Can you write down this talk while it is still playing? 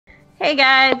Hey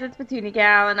guys, it's Petunia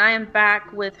Gal, and I am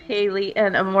back with Haley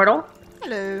and Immortal.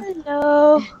 Hello.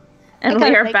 Hello. And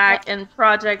we are back in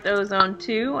Project Ozone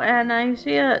 2, and I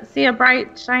see a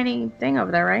bright, shiny thing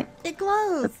over there, right? It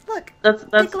glows. Look. That's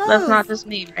it glows. That's not just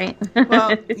me, right?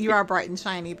 Well, you are bright and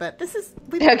shiny, but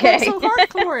we've worked so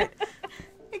hard for it.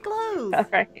 It glows. All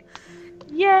right.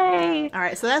 Yay! All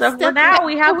right, so that's step now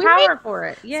we have power for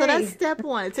it. Yay! So that's step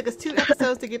one. It took us 2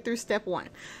 episodes to get through step 1.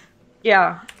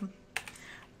 Yeah.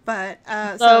 But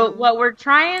so what we're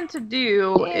trying to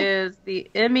do is the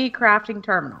ME crafting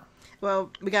terminal. Well,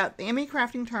 we got the ME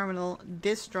crafting terminal,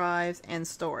 disk drives, and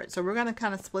storage. So we're going to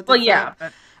kind of split this up.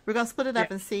 But we're going to split it up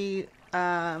and see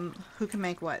who can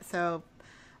make what. So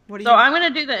what do you... So I'm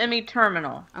going to do the ME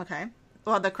terminal. Okay.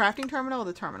 Well, the crafting terminal or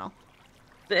the terminal?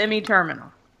 The ME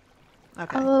terminal.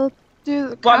 Okay. I'll do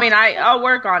the well, I mean, I'll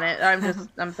work on it.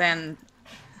 I'm saying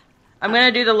I'm going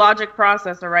to do the logic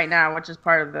processor right now, which is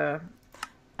part of the...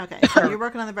 Okay, so you're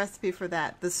working on the recipe for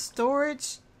that. The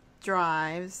storage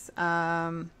drives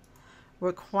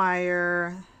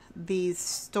require these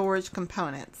storage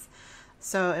components.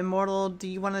 So, Immortal, do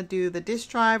you want to do the disk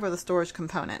drive or the storage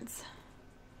components?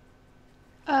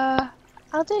 I'll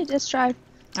do disk drive.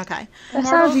 Okay. That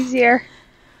sounds easier.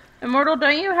 Immortal,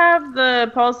 don't you have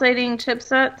the pulsating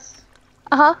chipsets?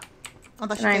 Uh-huh. I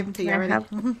thought she gave them to you already.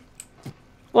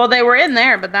 Well, they were in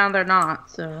there, but now they're not,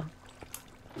 so...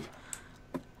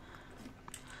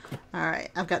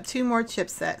 Alright, I've got 2 more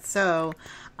chipsets. So,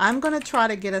 I'm going to try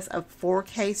to get us a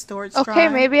 4K storage drive. Okay,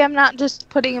 maybe I'm not just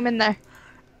putting them in there.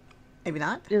 Maybe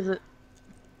not? Is it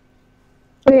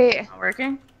Wait. not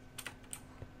working?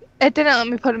 It didn't let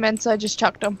me put them in, so I just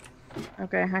chucked them.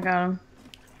 Okay, I got them.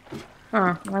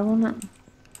 Huh, why won't it? Is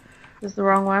this the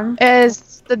wrong one?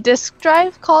 Is the disk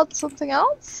drive called something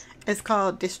else? It's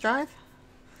called disk drive?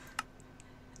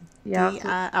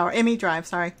 Yeah. Or ME drive,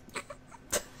 sorry.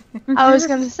 I was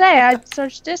going to say, I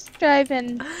searched disk drive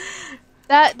and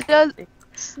that does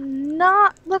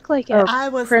not look like it. I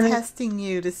was testing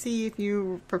you to see if you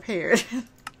were prepared.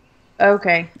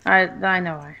 Okay, I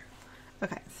know why.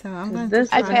 Okay, so I'm going to...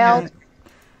 I failed.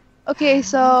 Okay,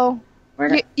 so...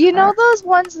 You know those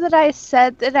ones that I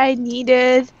said that I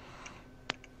needed?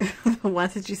 The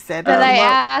ones that you said that I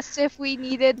asked if we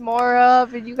needed more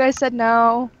of, and you guys said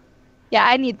no. Yeah,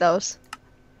 I need those.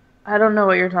 I don't know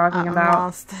what you're talking about.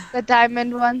 Lost. The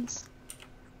diamond ones.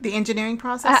 The engineering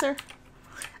processor?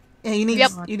 Yeah, you need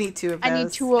you need 2 of those. I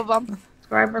need 2 of them.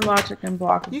 Inscriber logic and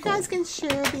block. You guys can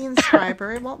share the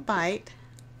inscriber. It won't bite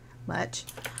much.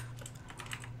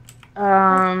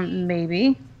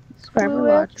 Maybe. Inscriber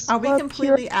logic. Are we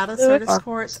completely out of Certus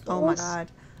quartz? Oh my god.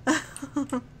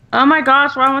 Oh my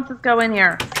gosh, why won't this go in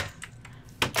here?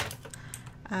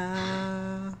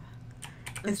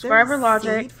 Inscriber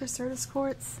logic seed for Certus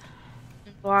quartz?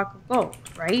 Block of gold,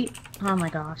 right? Oh my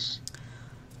gosh.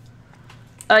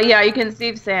 Yeah, you can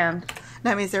sieve sand.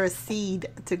 That means there is seed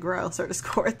to grow Certus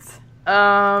quartz.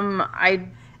 I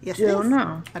don't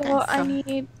know. Okay, so I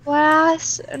need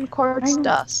glass and quartz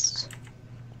dust.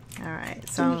 Alright,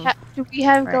 so... Do we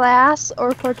have glass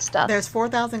or quartz dust? There's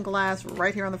 4,000 glass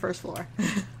right here on the first floor.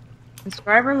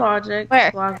 Inscriber logic. Where?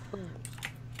 Block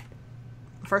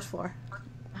first floor.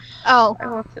 Oh. I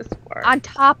want this floor. On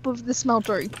top of the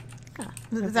smeltery. Yeah,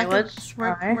 exactly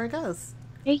where it goes.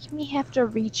 Make me have to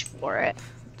reach for it.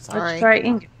 Sorry. Let's try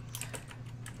ingots.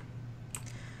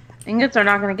 Ingots are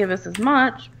not going to give us as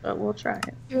much, but we'll try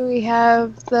it. Do we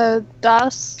have the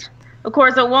dust? Of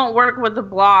course, it won't work with the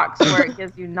blocks where it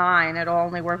gives you 9. It'll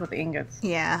only work with the ingots.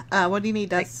 Yeah. What do you need,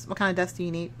 dust? What kind of dust do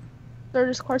you need?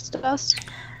 There's quartz dust.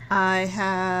 I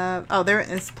have... Oh, there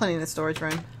is plenty in the storage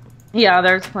room. Yeah,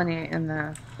 there's plenty in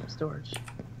the storage.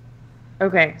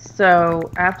 Okay,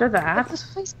 so after that...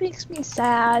 This place makes me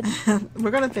sad. We're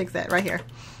going to fix that right here.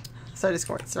 Certus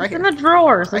quartz, right here. in the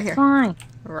drawers. Right it's here. Fine.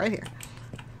 Right here.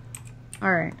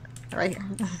 Alright. Right here.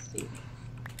 Let's see.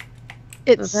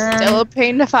 It's still a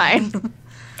pain to find.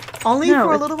 Only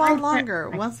for a little while longer.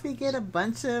 Once we get a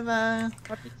bunch of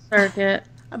circuit,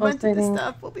 a bunch of this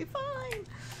stuff, we'll be fine.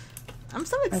 I'm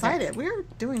so excited. Okay. We're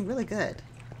doing really good.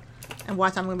 And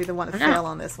watch, I'm going to be the one to fail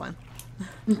on this one.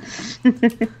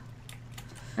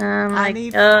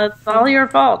 It's all your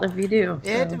fault if you do.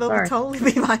 It will totally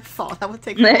be my fault. I will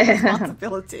take full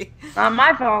responsibility. Not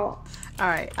my fault. All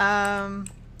right. I'm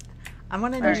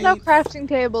going to There's no crafting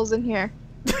tables in here.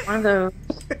 One of those.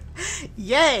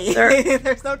 Yay!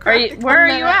 There's no crafting. Where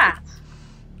are you at?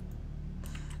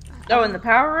 Oh, in the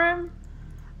power room?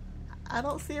 I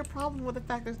don't see a problem with the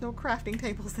fact there's no crafting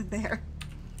tables in there.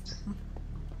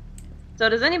 So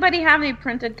does anybody have any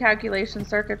printed calculation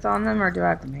circuits on them, or do I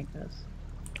have to make those?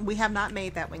 We have not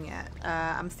made that one yet.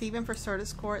 I'm sieving for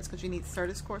Certus quartz because you need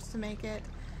Certus quartz to make it.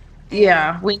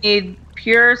 Yeah, we need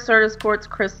pure Certus quartz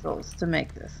crystals to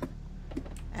make this.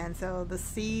 And so the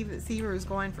siever is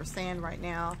going for sand right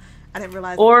now. I didn't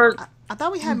realize. Or I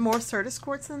thought we had more Certus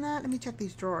quartz than that. Let me check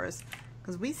these drawers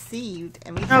because we sieved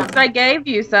and we. no, 'cause I gave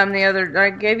you some I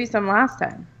gave you some last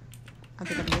time. I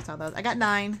think I've used all those. I got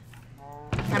 9.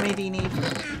 How many do you need?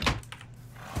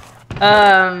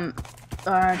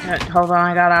 Hold on,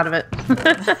 I got out of it.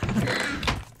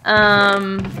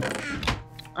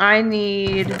 I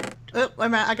need. Oh, wait a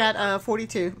minute. I got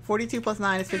 42. 42 plus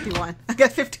 9 is 51. I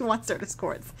got 51 Certus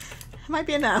quartz. Might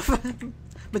be enough.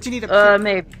 But you need a pure,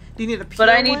 maybe. Do you need a pure But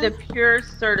I need one? the pure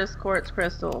Certus quartz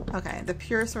crystal. Okay, the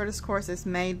pure Certus quartz is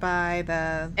made by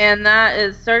the... And that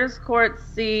is Certus quartz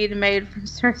seed made from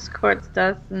Certus quartz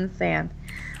dust and sand.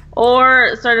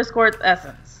 Or Certus quartz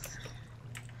essence.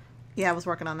 Yeah, I was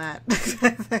working on that.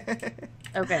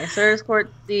 Okay, Certus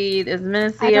quartz seed is I don't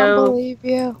Minicio, believe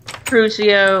you.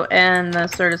 Crucio, and the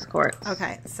Certus quartz.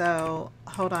 Okay, so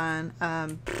hold on.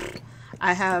 I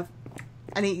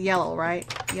need yellow, right?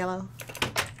 Yellow?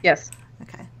 Yes.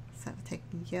 Okay, so I'll take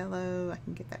yellow. I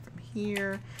can get that from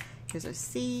here. Here's our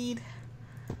seed.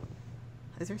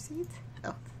 Is there seeds?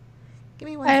 Oh, give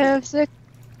me one.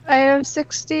 I have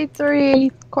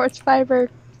 63 quartz fiber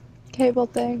cable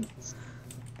things.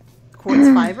 Quartz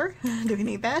fiber? Do we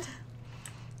need that?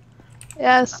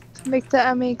 Yes, to make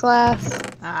the ME glass.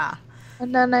 Ah,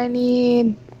 And then I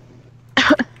need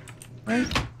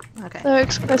okay.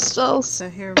 the crystals. So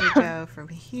here we go from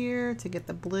here to get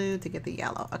the blue to get the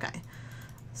yellow. Okay.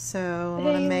 So I'm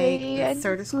going to make the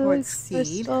Certus quartz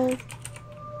seed.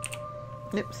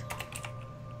 Oops.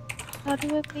 How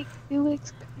do I make blue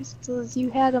crystals?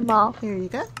 You had them all. Here you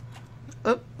go.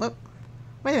 Oh, wait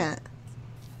a minute.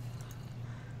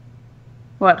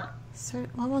 What? So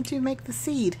why won't you make the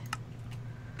seed?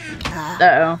 Ah.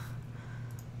 Uh-oh.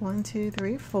 1, 2,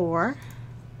 3, 4.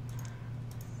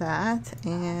 That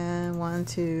and 1,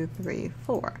 2, 3,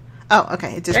 4. Oh,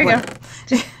 okay. It just There you went.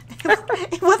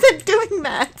 It wasn't doing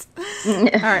that. All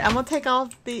right, I'm gonna take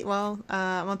off the. Well,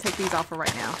 I'm gonna take these off for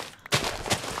right now.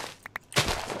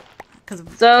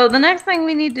 So the next thing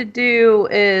we need to do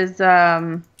is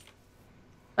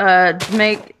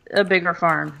make a bigger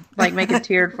farm, like make a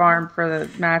tiered farm for the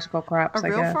magical crops. A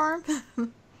real I guess. farm?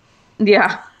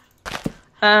 Yeah.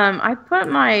 I put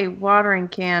my watering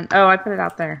can. Oh, I put it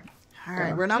out there. All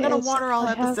right, we're not gonna water all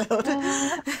episode.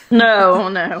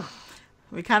 No.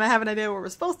 We kind of have an idea what we're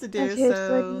supposed to do, Okay,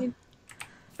 so.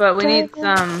 But we need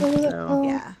some. So.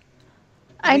 Yeah.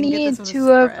 I We can get need this one to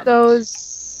 2 of spread.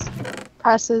 those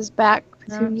presses back,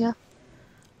 Petunia.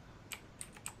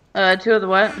 2 of the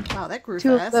what? Wow, that grew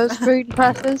 2 fast. of those green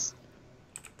presses.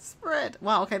 Spread.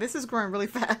 Wow. Okay, this is growing really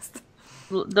fast.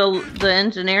 The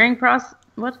engineering process.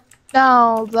 What?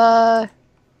 No, the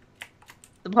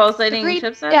pulsating green,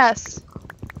 chipset? yes.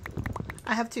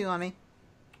 I have 2 on me.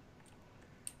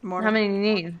 Mortal. How many do you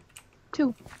need?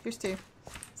 2. Here's 2.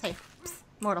 Say,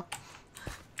 Mortal.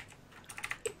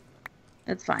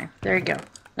 It's fine. There you go.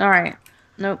 All right.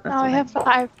 Nope. That's Now I okay. have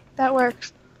 5. That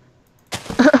works.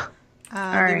 Do we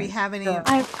right, have any? so-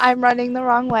 I'm running the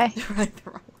wrong way. Right the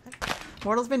wrong way.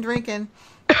 Mortal's been drinking.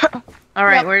 All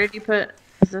right. Yep. Where did you put?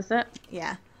 Is this it?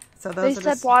 Yeah. So They those are said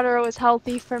just... water was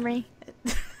healthy for me.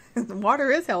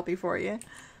 Water is healthy for you.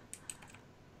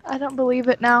 I don't believe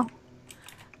it now.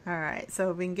 All right.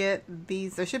 So we can get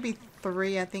these. There should be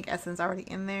 3. I think essence already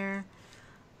in there.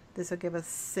 This will give us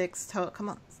 6 total. Come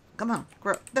on. Come on.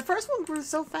 Grow. The first one grew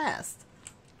so fast.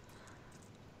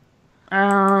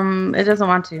 It doesn't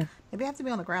want to. Maybe I have to be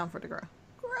on the ground for it to grow.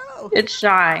 Grow. It's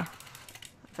shy.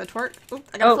 If I twerk. Oop,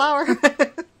 I got a flower.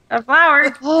 A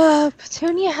flower. Oh,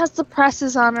 Petunia has the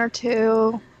presses on her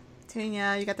too.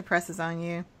 Petunia, you got the presses on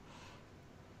you.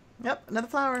 Yep, another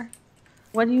flower.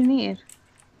 What do you need?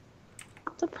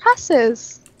 The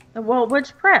presses. Well,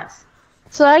 which press?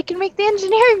 So I can make the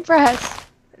engineering press.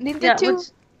 I need the 2.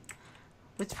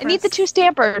 Which press? I need the 2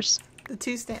 stampers.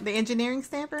 The engineering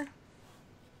stamper?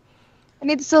 I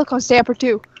need the silicone stamper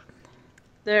too.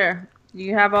 There.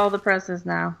 You have all the presses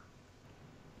now.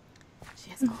 She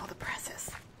has all the presses.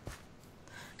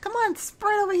 Come on,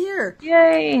 spread over here.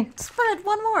 Yay! Spread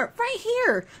one more. Right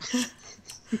here.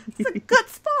 It's a good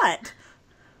spot.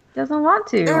 Doesn't want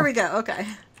to. There we go. Okay.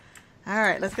 All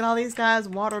right, let's get all these guys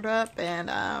watered up and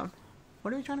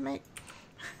what are we trying to make?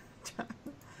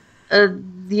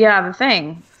 Yeah, the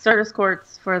thing. Certus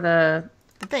quartz for the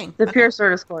thing. pure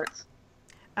Certus quartz.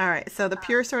 All right, so the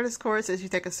pure Certus quartz is you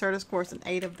take a Certus quartz and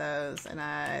 8 of those, and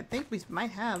I think we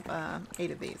might have 8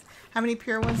 of these. How many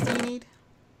pure ones do you need?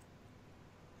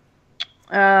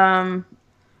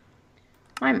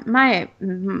 my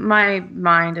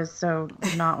mind is so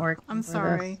not working. I'm for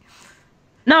sorry. this.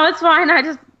 No, it's fine.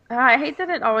 I hate that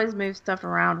it always moves stuff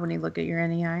around when you look at your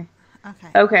NEI. Okay.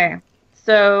 Okay.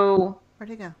 So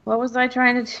Where'd it go? what was I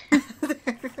trying to do?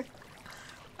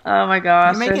 Oh my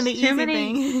gosh. You're making There's the too easy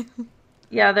many. thing.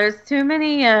 Yeah, there's too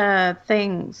many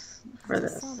things for I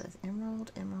just this. saw this.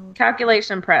 Emerald.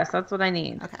 Calculation press. That's what I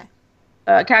need.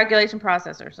 Okay. Calculation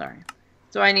processor. Sorry.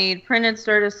 So I need printed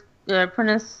Certus. Yeah,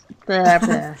 apprentice.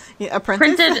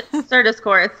 Printed Certus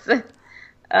quartz.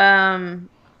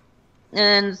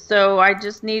 And so I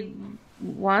just need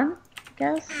one, I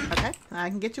guess. Okay, I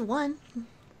can get you one.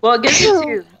 Well, it gives you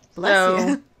two. Bless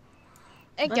you.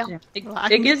 Thank Bless you. you. Well, I It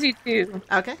can gives you two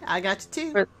Okay, I got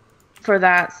you two. for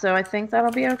that. So I think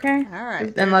that'll be okay. All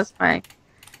right. Unless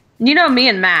you know me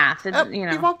and math. Oh, You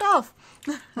know. you walked off.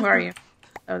 Where are you?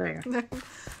 Oh, there you are.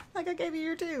 Like I gave you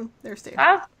your two. There's two.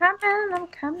 I'm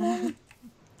coming.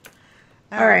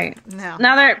 All right. Now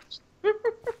Now they're.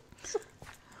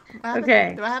 okay.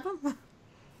 Okay. Do I have them?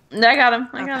 I got him.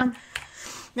 I got him.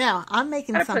 Now I'm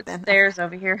making I put something. stairs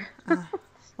over here.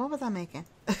 What was I making?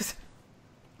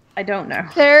 I don't know.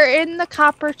 They're in the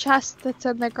copper chest that's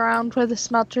in the ground where the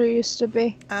smelter used to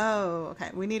be. Oh, okay.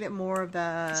 We needed more of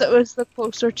the. So it was the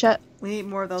closer chest We need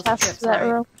more of those to chips, that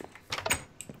right? room.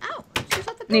 Ow! She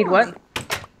shut the door Need on what? me.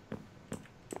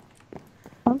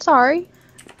 I'm sorry.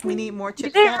 We need more You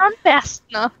chips. didn't run fast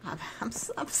enough. I'm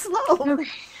slow. Okay.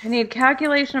 I need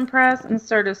calculation press and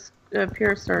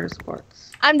pure Certus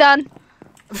quartz. I'm done.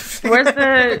 Where's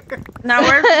the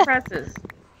presses?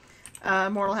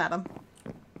 Immortal had them.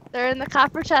 They're in the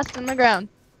copper chest in the ground.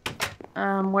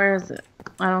 Where is it?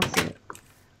 I don't see it.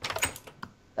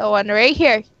 The one right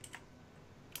here.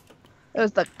 It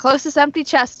was the closest empty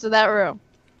chest to that room.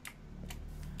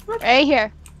 Right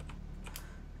here.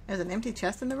 There's an empty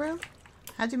chest in the room?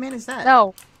 How'd you manage that?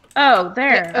 No. Oh,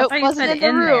 there. It I thought you wasn't said in the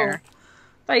in room. there.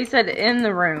 I thought you said in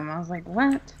the room. I was like,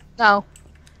 what? No.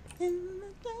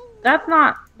 That's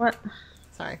not what.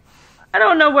 Sorry. I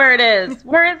don't know where it is.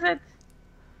 Where is it?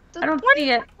 I don't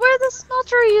see it. Where the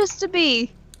smelter used to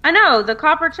be. I know, the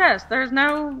copper chest. There's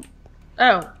no...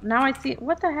 Oh, now I see it.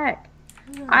 What the heck?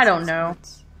 I don't know.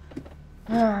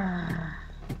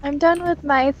 I'm done with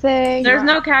my thing. There's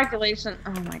no calculation.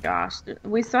 Oh my gosh.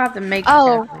 We still have to make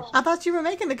Oh. the calculation. I thought you were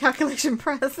making the calculation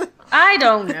press. I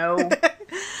don't know.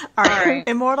 All right. Alright.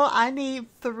 Immortal, I need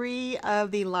 3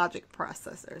 of the logic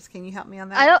processors. Can you help me on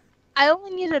that? I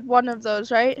only needed one of those,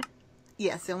 right?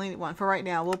 Yes, you only need one for right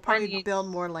now. We'll probably build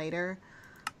more later.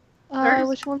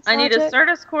 Which one's I need a logic?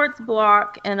 Certus quartz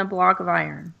block and a block of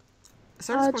iron.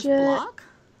 Certus quartz Logic. block?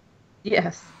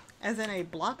 Yes. As in a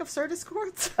block of Certus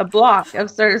quartz? A block of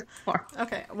Certus quartz.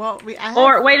 Okay, well, I have...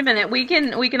 Or wait a minute, we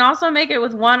can also make it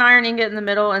with one iron ingot in the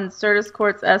middle and Certus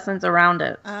quartz essence around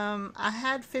it. I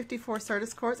had 54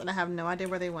 Certus quartz, and I have no idea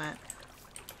where they went.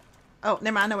 Oh,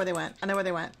 never mind. I know where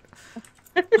they went.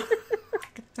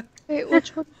 Wait,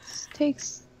 which one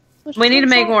takes... We need to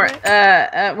make more.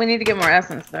 logic? We need to get more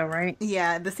essence though, right?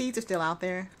 Yeah, the seeds are still out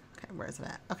there. Okay, where is it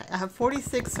at? Okay, I have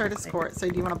 46 Certus quartz. So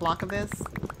do you want a block of this?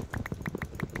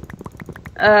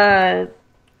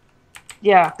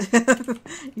 Yeah.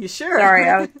 You sure?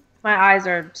 Sorry, my eyes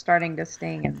are starting to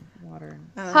sting and water.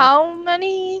 How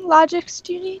many logics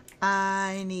do you need?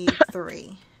 I need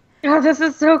 3. God, this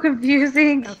is so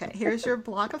confusing. Okay, here's your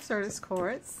block of Certus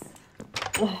quartz.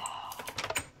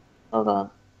 Hold on.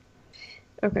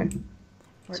 Okay.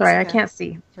 Where'd Sorry, she I go? can't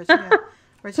see. Where'd she go?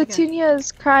 Where'd she go? Petunia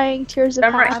is crying tears of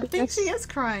I'm right. I happiness. think she is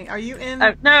crying. Are you in?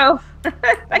 No.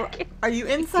 I can't. Are you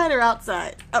inside or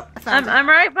outside? Oh, I found you. I'm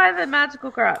right by the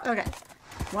magical crop. Okay.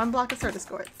 1 block of Certus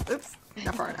quartz. Oops,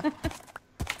 not far enough.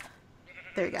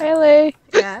 There you go. Really?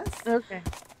 Yes. Okay.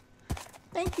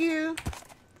 Thank you.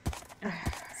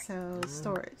 So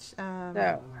storage. So, I'm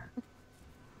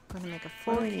going to make a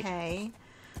 4K.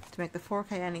 To make the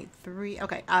 4K, I need 3.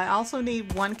 Okay, I also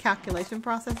need 1 calculation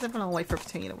processor, but I'll wait for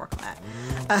Petunia to work on that.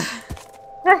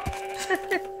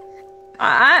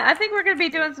 I think we're going to be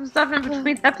doing some stuff in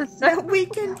between episodes. We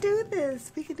can do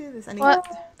this. I need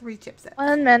What? 3 chipsets.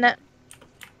 1 minute.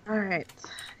 Alright.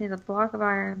 Need a block of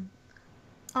iron.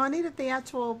 Oh, I needed the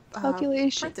actual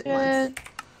Calculation. printed ones.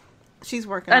 She's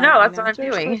working I on know, it. that's what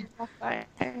I'm doing.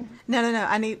 No.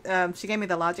 I need. She gave me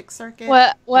the logic circuit.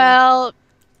 Well,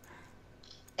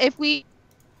 if we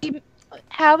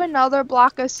have another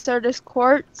block of Certus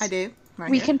quartz, I do.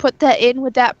 Right we here. can put that in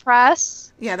with that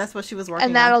press, Yeah, that's what she was working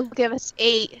and that'll on. give us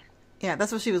 8. Yeah,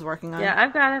 that's what she was working on. Yeah, I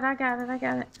got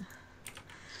it.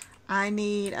 I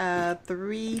need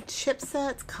 3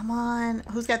 chipsets. Come on.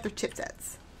 Who's got 3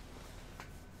 chipsets?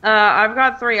 I've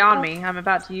got 3 on me. I'm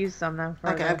about to use some though.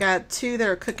 Okay, I've got 2 that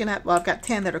are cooking up. Well, I've got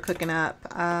 10 that are cooking up.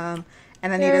 And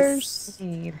I need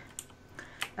need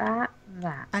that.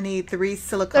 I need 3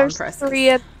 silicone There's presses. 3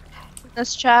 in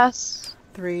this chest.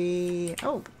 3.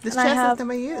 Oh, this And I chest have is going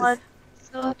to be used. 1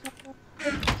 silicone.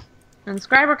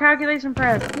 Inscriber calculation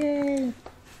press. Yay.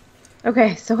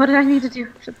 Okay, so what did I need to do?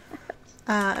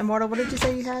 Immortal, what did you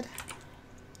say you had?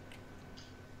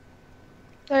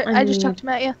 I just talked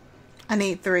about you. I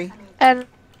need 3. And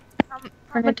how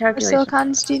Printed much calculation.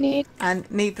 silicons do you need? I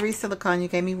need 3 silicone. You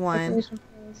gave me 1. Calculation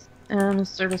press and a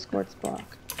Certus quartz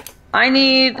block. I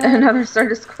need another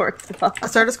Certus quartz block. A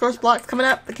Certus quartz block's coming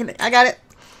up. I got it.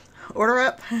 Order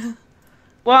up.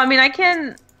 Well, I mean, I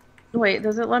can. Wait,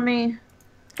 does it let me?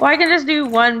 Well, I can just do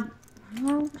 1.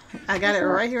 Well, I got it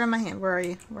right here in my hand. Where are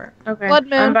you? Where? okay. Blood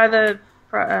moon. I'm by the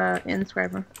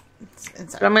inscriber. It's So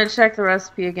inside. I'm gonna check the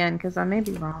recipe again because I may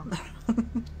be wrong.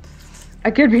 I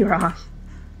could be wrong.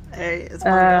 There is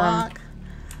 1 block.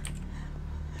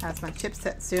 How's my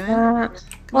chipset doing? Come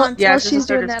Well, on, yeah, while it's just she's a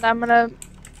doing Certus. that, I'm gonna.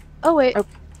 Oh wait, Oh.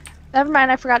 never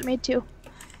mind. I forgot I made 2.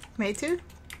 Made 2?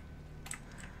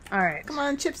 All right. Come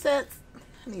on, chipsets.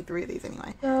 I need 3 of these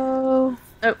anyway. So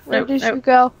Oh, where no, did no. you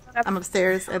go? I'm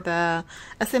upstairs at the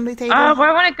assembly table. Oh,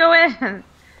 I want to go in.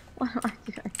 What am I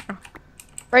doing?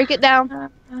 Break it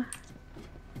down.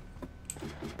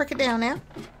 Break it down now.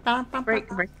 Break.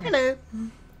 Hello.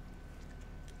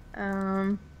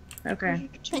 Okay.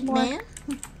 Thank you, man.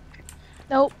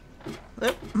 Nope.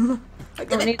 Oop. I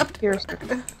don't need to pierce it.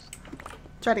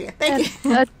 Try it again. Thank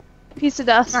And you. a piece of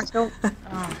dust. Go.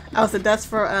 Oh, Oh, it's the dust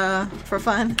for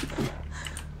fun.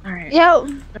 all right. Yeah.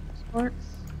 Sports.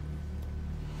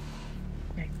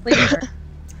 Okay, please.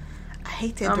 I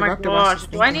hate to Oh my interrupt her while gosh. she's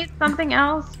Do I thinking. need something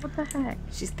else? What the heck?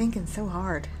 She's thinking so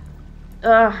hard.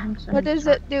 I'm sorry. What is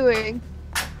it doing?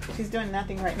 She's doing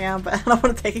nothing right now, but I don't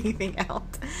want to take anything out.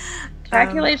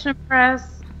 Calculation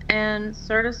press and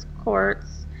Certus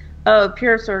quartz. Oh,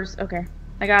 pure Certus. Okay.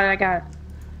 I got it.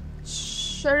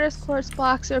 Certus quartz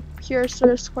blocks or pure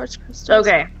Certus quartz crystals?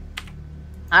 Okay.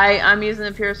 I'm using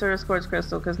the pure Certus quartz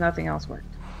crystal because nothing else worked.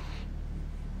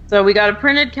 So we got a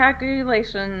printed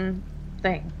calculation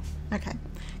thing. Okay.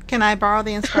 Can I borrow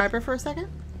the inscriber for a second?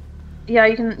 Yeah,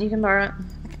 you can borrow it.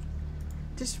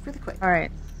 Just really quick. All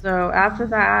right. So after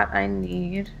that, I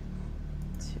need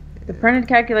the printed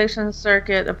calculation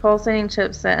circuit, a pulsating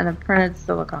chipset, and a printed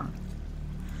silicon.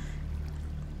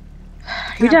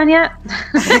 You done yet?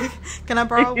 Can I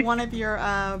borrow one of your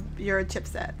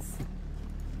chipsets?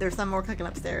 There's some more cooking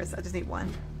upstairs. I just need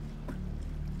 1.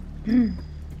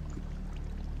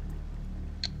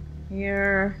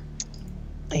 Here.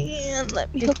 And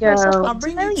let me You hook go. myself I'll up to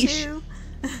bring my you leash. 2.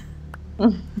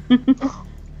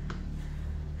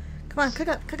 Come on, cook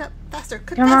up, faster,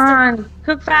 cook Come faster. on,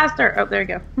 cook faster. Oh, there you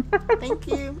go. Thank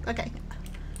you. Okay.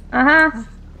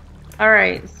 All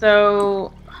right.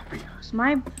 So, oh my gosh,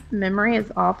 my memory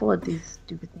is awful at these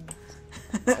stupid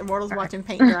things. Immortal's watching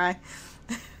paint dry.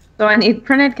 So I need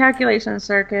printed calculation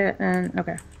circuit and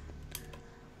okay,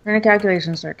 printed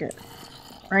calculation circuit,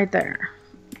 right there.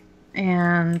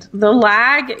 And the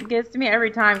lag gets to me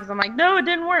every time because I'm like, no, it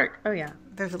didn't work. Oh yeah.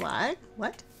 There's a lag?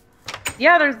 What?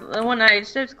 Yeah, there's when I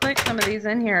shift click some of these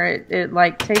in here, it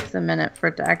like takes a minute for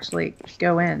it to actually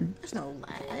go in. There's no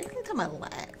lag. You're talking about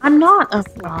lag. I'm not. Oh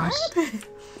gosh.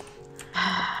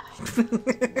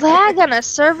 Lag on a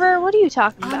server? What are you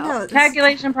talking I about? know.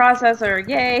 Calculation processor,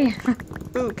 yay!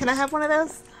 Ooh, can I have one of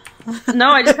those? No,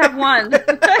 I just have one.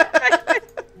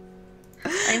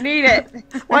 I need it.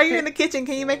 While you're in the kitchen,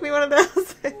 can you make me one of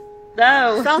those?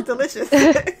 No. Sounds delicious.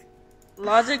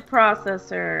 Logic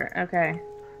processor. Okay.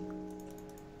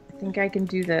 I think I can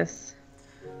do this.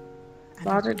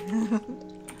 Logic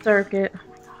circuit. Oh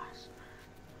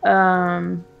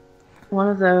my gosh. One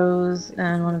of those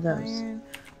and one of those. Iron,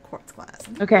 quartz glass.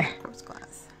 Okay. Quartz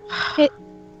glass.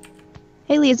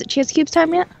 Hey Lee, is it Chance Cubes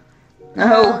time yet?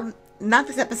 No. Not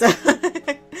this episode.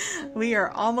 We are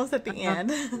almost at the end.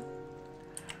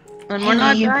 And we're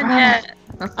not you done brought- yet.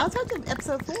 I was talking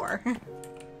episode 4.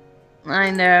 I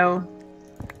know.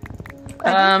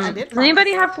 I did Does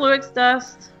anybody have Fluix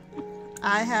dust?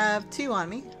 I have 2 on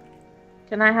me.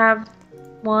 Can I have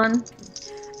one?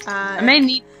 I may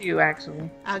need 2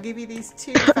 actually. I'll give you these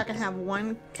 2 if I can have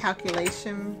 1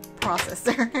 calculation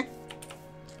processor.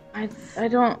 I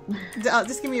don't.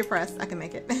 Just give me your press. I can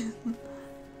make it.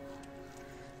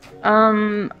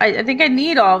 I think I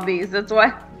need all of these. That's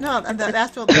why. No, the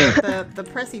actual the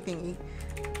pressy thingy,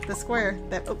 the square.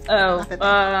 That not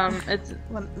that thing. It's.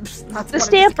 Well, not The one of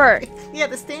stamper. Yeah,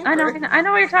 the stamper. I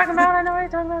know what you're talking about. I know what you're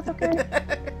talking about.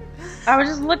 It's okay. I was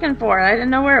just looking for it. I didn't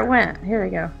know where it went. Here we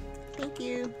go. Thank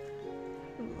you.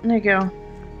 There you go.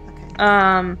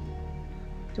 Okay.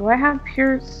 Do I have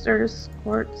pure Certus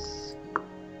quartz?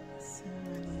 So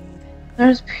I need...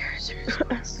 There's pure Certus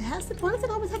quartz. Why does it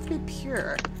always have to be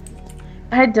pure?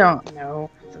 I don't know.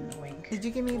 It's annoying. Did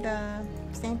you give me the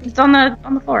stampy? It's on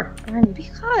the floor.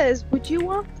 Because would you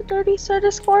want the dirty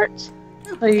Certus quartz?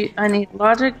 So I need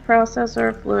logic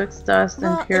processor, fluix dust,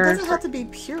 Well, and pure. it doesn't have to be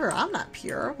pure. I'm not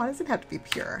pure. Why does it have to be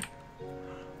pure?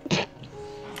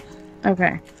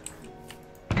 Okay.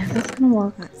 Is this gonna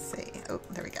work? Let's see. Oh,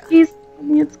 there we go. Please tell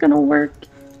me it's gonna work.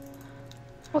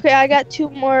 Okay, I got 2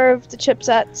 more of the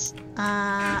chipsets.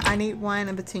 I need 1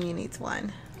 and Petunia needs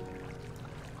 1.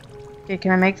 Okay,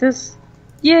 can I make this?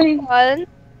 Yay! 1.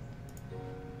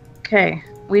 Okay,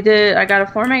 I got a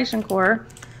formation core.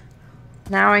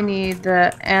 Now I need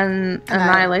the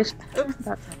annihilation. Oops.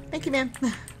 Thank you, ma'am.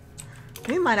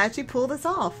 We might actually pull this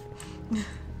off.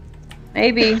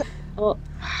 Maybe. Well,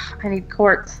 I need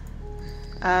quartz.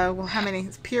 Well, how many?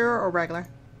 It's pure or regular?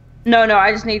 No,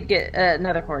 I just need to get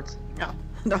another quartz. No,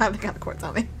 don't have the kind of quartz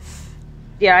on me.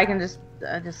 Yeah, I can just.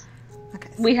 Okay.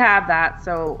 We have that,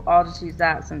 so I'll just use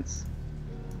that since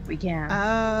we can.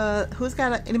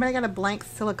 Anybody got a blank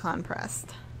silicon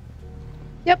pressed?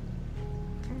 Yep.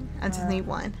 Okay. I just need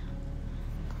 1.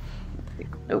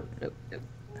 Nope.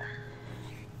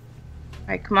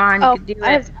 Alright, come on, you can do it.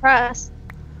 I have the press.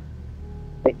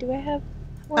 Wait, do I have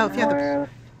one if you have more?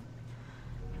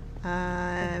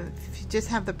 If you just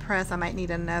have the press, I might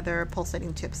need another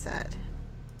pulsating chipset.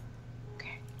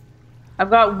 Okay. I've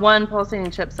got 1 pulsating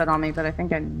chipset on me, but I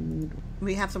think I need...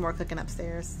 We have some more cooking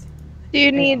upstairs. Do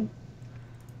you need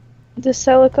the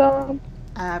silicone?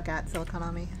 I've got silicon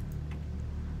on me.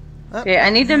 Oh. Okay, I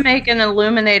need to make an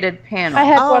illuminated panel. I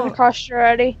had one crushed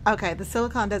already. Okay, the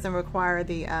silicon doesn't require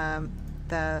the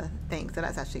thing, so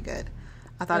that's actually good.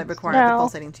 I thought it required the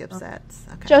pulsating chipsets.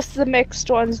 Okay. Just the mixed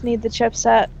ones need the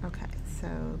chipset. Okay, so...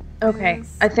 Okay,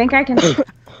 I think I can... Wait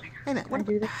a minute. What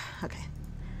do this? Okay.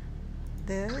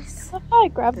 This... I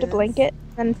grabbed a blanket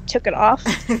and took it off.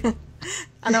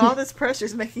 I know all this pressure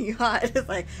is making you hot. It's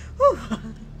like, whew.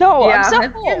 No, yeah, I'm so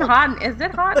it's getting hot. Is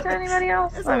it hot to anybody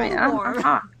else? It's I'm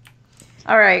hot.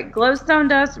 Alright, glowstone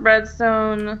dust,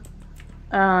 redstone,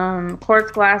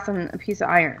 quartz glass, and a piece of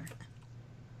iron.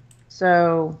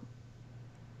 So,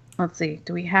 let's see.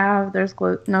 Do we have... There's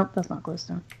glow... Nope, that's not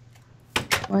glowstone.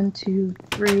 1, 2,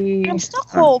 3... I'm still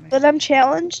cold, but I'm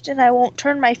challenged and I won't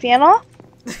turn my fan off.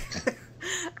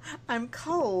 I'm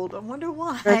cold. I wonder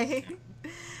why.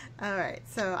 Alright,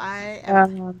 so I...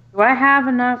 do I have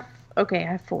enough... Okay,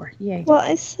 I have 4. Yay. Well,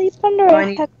 I sleep under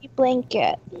a heavy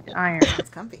blanket. Iron.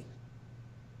 It's comfy.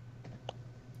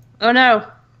 Oh no!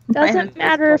 Doesn't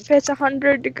matter if it's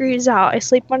 100 degrees out. I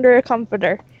sleep under a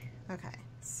comforter. Okay,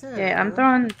 so... Yeah, I'm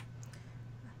throwing...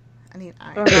 I need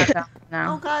iron. that down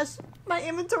now. Oh gosh, my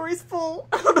inventory's full.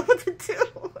 I don't know what to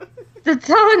do. I'm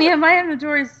telling you, my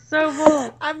inventory is so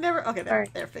full. I've never... Okay, there, Sorry.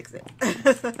 there, fix it.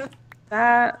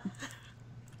 That...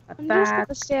 I'm just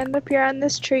gonna stand up here on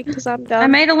this tree because I'm done. I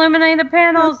made illuminated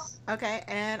panels! Okay,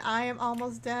 and I am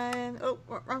almost done. Oh,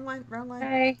 wrong one.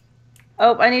 Okay.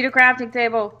 Oh, I need a crafting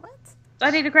table. What? I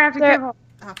need a crafting table.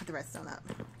 I'll put the redstone up.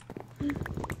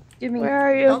 Give me... Where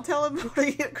are you? Don't tell him where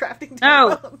you get a crafting table.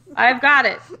 No! I've got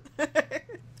it.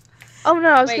 Oh no,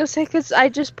 I was gonna say because I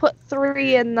just put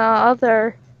 3 in the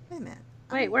other... Wait a minute.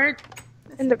 Wait, where...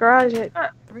 In the garage.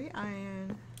 3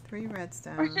 iron, 3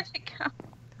 redstone. Where did it go?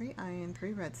 3 iron,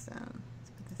 3 redstone.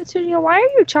 Petunia, why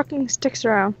are you chucking sticks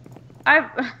around?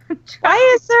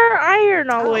 Why is there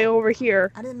iron all the way over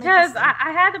here? I didn't make Because this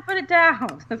I had to put it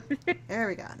down. There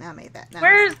we go. Now I made that. Now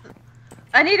Where's...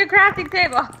 I need a crafting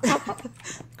table.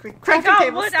 I got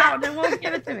table, wood stop. out and it won't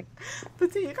give it to me.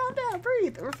 Petunia, calm down.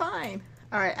 Breathe. We're fine.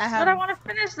 All right, I have... But I want to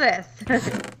finish this.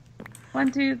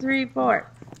 1, 2, 3,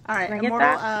 4. All right, Can I get Immortal,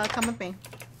 that? come with me.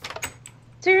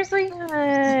 Seriously?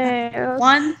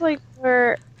 One? Like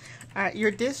we're... All right,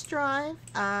 your disk drive,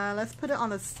 let's put it on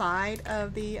the side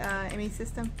of the ME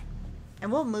system. And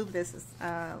we'll move this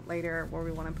later where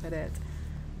we want to put it.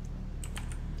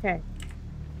 Okay.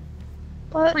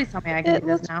 But Please tell me I can do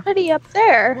this looks now. pretty up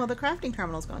there. Well, the crafting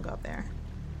terminal is going to go up there.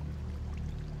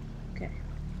 Okay.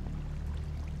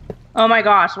 Oh my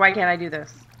gosh, why can't I do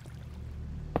this?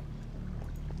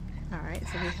 All right,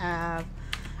 so we have...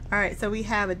 All right, so we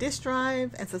have a disk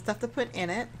drive and some stuff to put in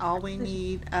it. All we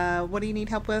need... what do you need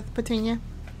help with, Petunia?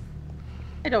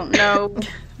 I don't know.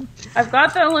 I've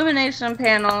got the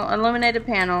illuminated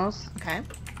panels. Okay.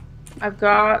 I've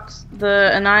got the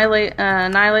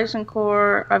annihilation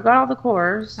core. I've got all the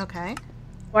cores. Okay.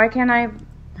 Why can't I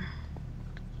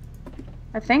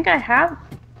think I have.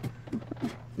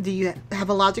 Do you have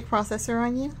a logic processor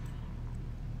on you?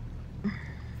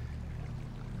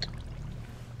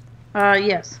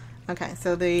 Yes. Okay,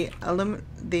 so the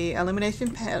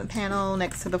illumination panel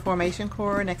next to the formation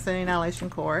core, next to the annihilation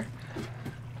core.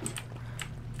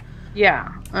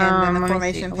 Yeah. And then the let me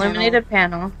formation see. panel. Illuminated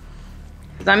panel.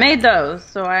 Because I made those,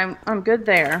 so I'm good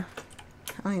there.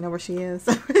 I don't even know where she is.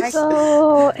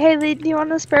 So, Haley, do you want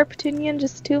to spare Petunia and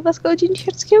just the two of us go to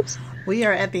Chance Cubes? We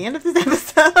are at the end of this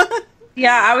episode.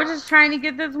 Yeah, I was just trying to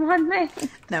get this one thing.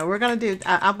 No, we're gonna do.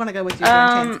 I'm gonna go with you doing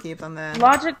Chance Cubes on the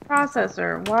logic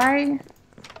processor. Why?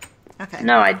 Okay.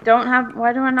 No, I don't have.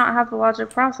 Why do I not have the logic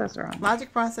processor on?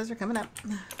 Logic processor coming up.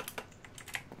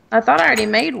 I thought I already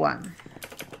made one.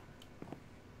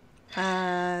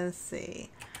 Let's see.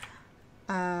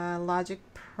 Logic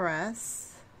press.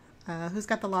 Who's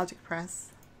got the logic press?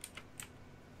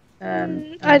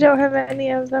 I don't have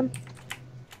any of them.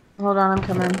 Hold on, I'm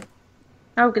coming.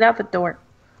 Oh, get out the door.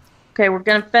 Okay, we're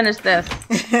gonna finish this.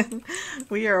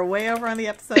 We are way over on the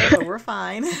episode, but we're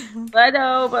fine. I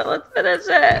know, but let's finish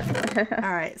it.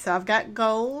 All right, so I've got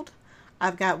gold.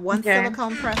 I've got one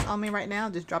silicone press on me right now.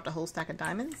 Just dropped a whole stack of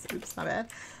diamonds. Oops, my bad.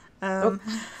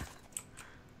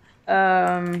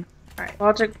 All right.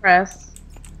 Logic press.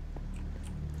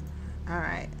 All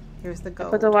right, here's the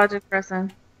gold. Put the logic press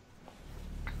in.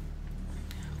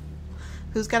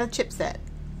 Who's got a chipset?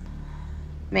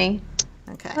 Me.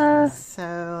 Okay,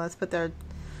 so let's put our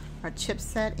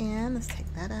chipset in. Let's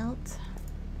take that out.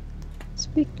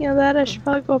 Speaking of that, I should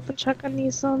probably go up and check on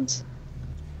these zones.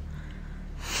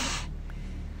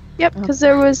 Yep, because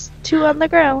there was 2 on the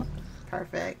ground.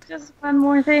 Perfect. Just one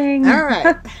more thing. All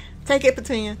right. Take it,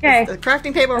 Petunia. Okay. The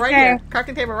crafting table right here.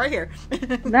 Crafting table right here.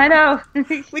 I know.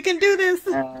 We can do this.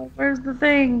 Where's the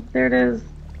thing? There it is.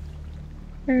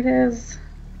 There it is.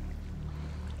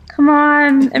 Come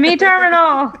on. ME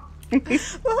terminal.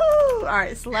 Woohoo! All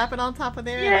right, slap it on top of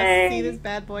there. Yay. Let's see this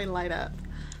bad boy light up.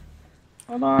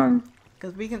 Hold on.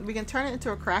 Because we can turn it into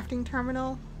a crafting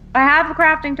terminal. I have a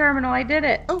crafting terminal. I did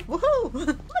it. Oh, woohoo!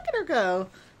 Look at her go.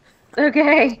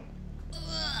 Okay.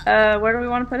 Where do we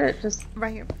want to put it? Just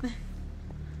right here.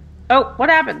 Oh, what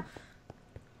happened?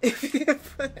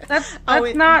 That's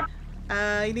not.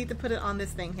 You need to put it on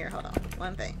this thing here. Hold on.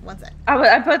 One sec.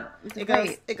 I put.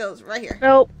 It goes right here.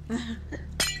 Nope.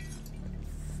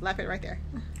 Slap it right there.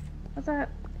 What's that?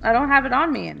 I don't have it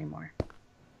on me anymore.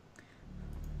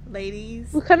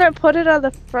 Ladies, We couldn't put it on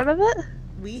the front of it?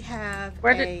 we have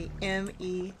a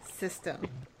ME system.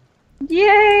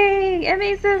 Yay!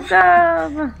 ME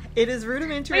system! It is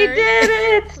rudimentary. We did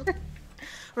it!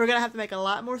 We're going to have to make a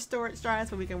lot more storage drives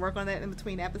so we can work on that in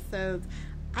between episodes.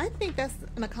 I think that's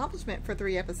an accomplishment for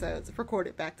 3 episodes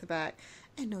recorded back to back.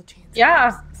 And no chance.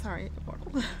 Yeah. Sorry,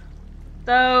 Immortal.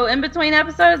 So, in between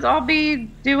episodes, I'll be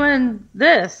doing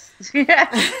this.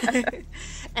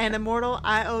 And Immortal,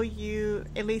 I owe you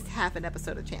at least half an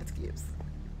episode of Chance Cubes.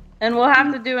 And we'll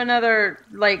have to do another,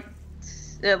 like,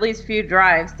 at least few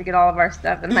drives to get all of our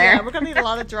stuff in there. Yeah, we're going to need a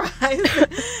lot of drives.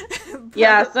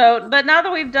 Yeah, so, but now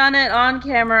that we've done it on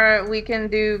camera, we can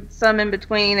do some in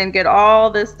between and get all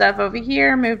this stuff over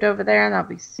here, moved over there, and that'll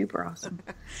be super awesome.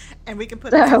 And we can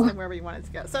put it wherever we want it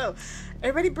to go. So,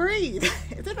 everybody breathe.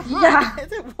 Is it hot? Yeah.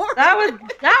 Is it warm?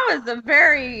 That was a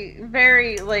very,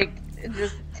 very, like,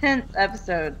 just tense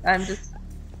episode. I'm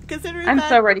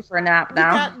so ready for a nap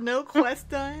now. We got no quest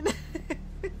done.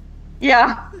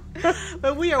 Yeah.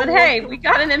 But hey, we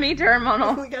got an ME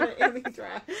terminal. We got an ME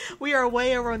drive. We are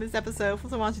way over on this episode,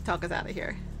 so why don't you talk us out of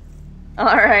here? All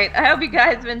right. I hope you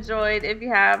guys have enjoyed. If you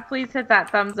have, please hit that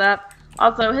thumbs up.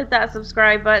 Also, hit that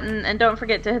subscribe button, and don't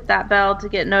forget to hit that bell to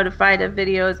get notified of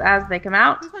videos as they come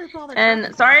out.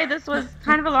 And sorry, this was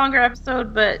kind of a longer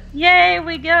episode, but yay,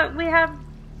 we have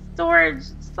storage.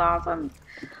 It's awesome.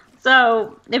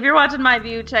 So, if you're watching my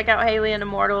view, check out Haley and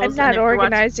Immortals. I'm not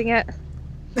organizing it.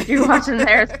 If you're watching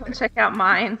theirs, go check out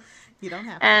mine. You don't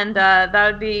have to. And that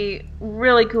would be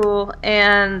really cool.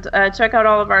 And check out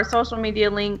all of our social media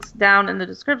links down in the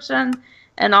description.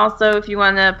 And also, if you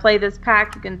want to play this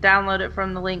pack, you can download it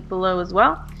from the link below as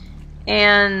well.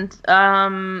 And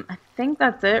I think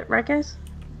that's it, right, guys?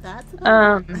 That's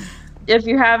about it. If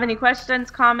you have any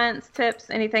questions, comments, tips,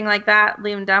 anything like that,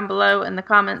 leave them down below in the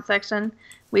comment section.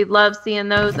 We'd love seeing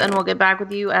those, and we'll get back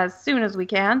with you as soon as we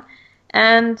can.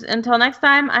 And until next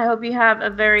time, I hope you have a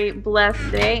very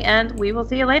blessed day, and we will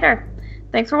see you later.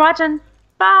 Thanks for watching.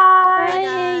 Bye!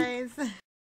 Bye, guys.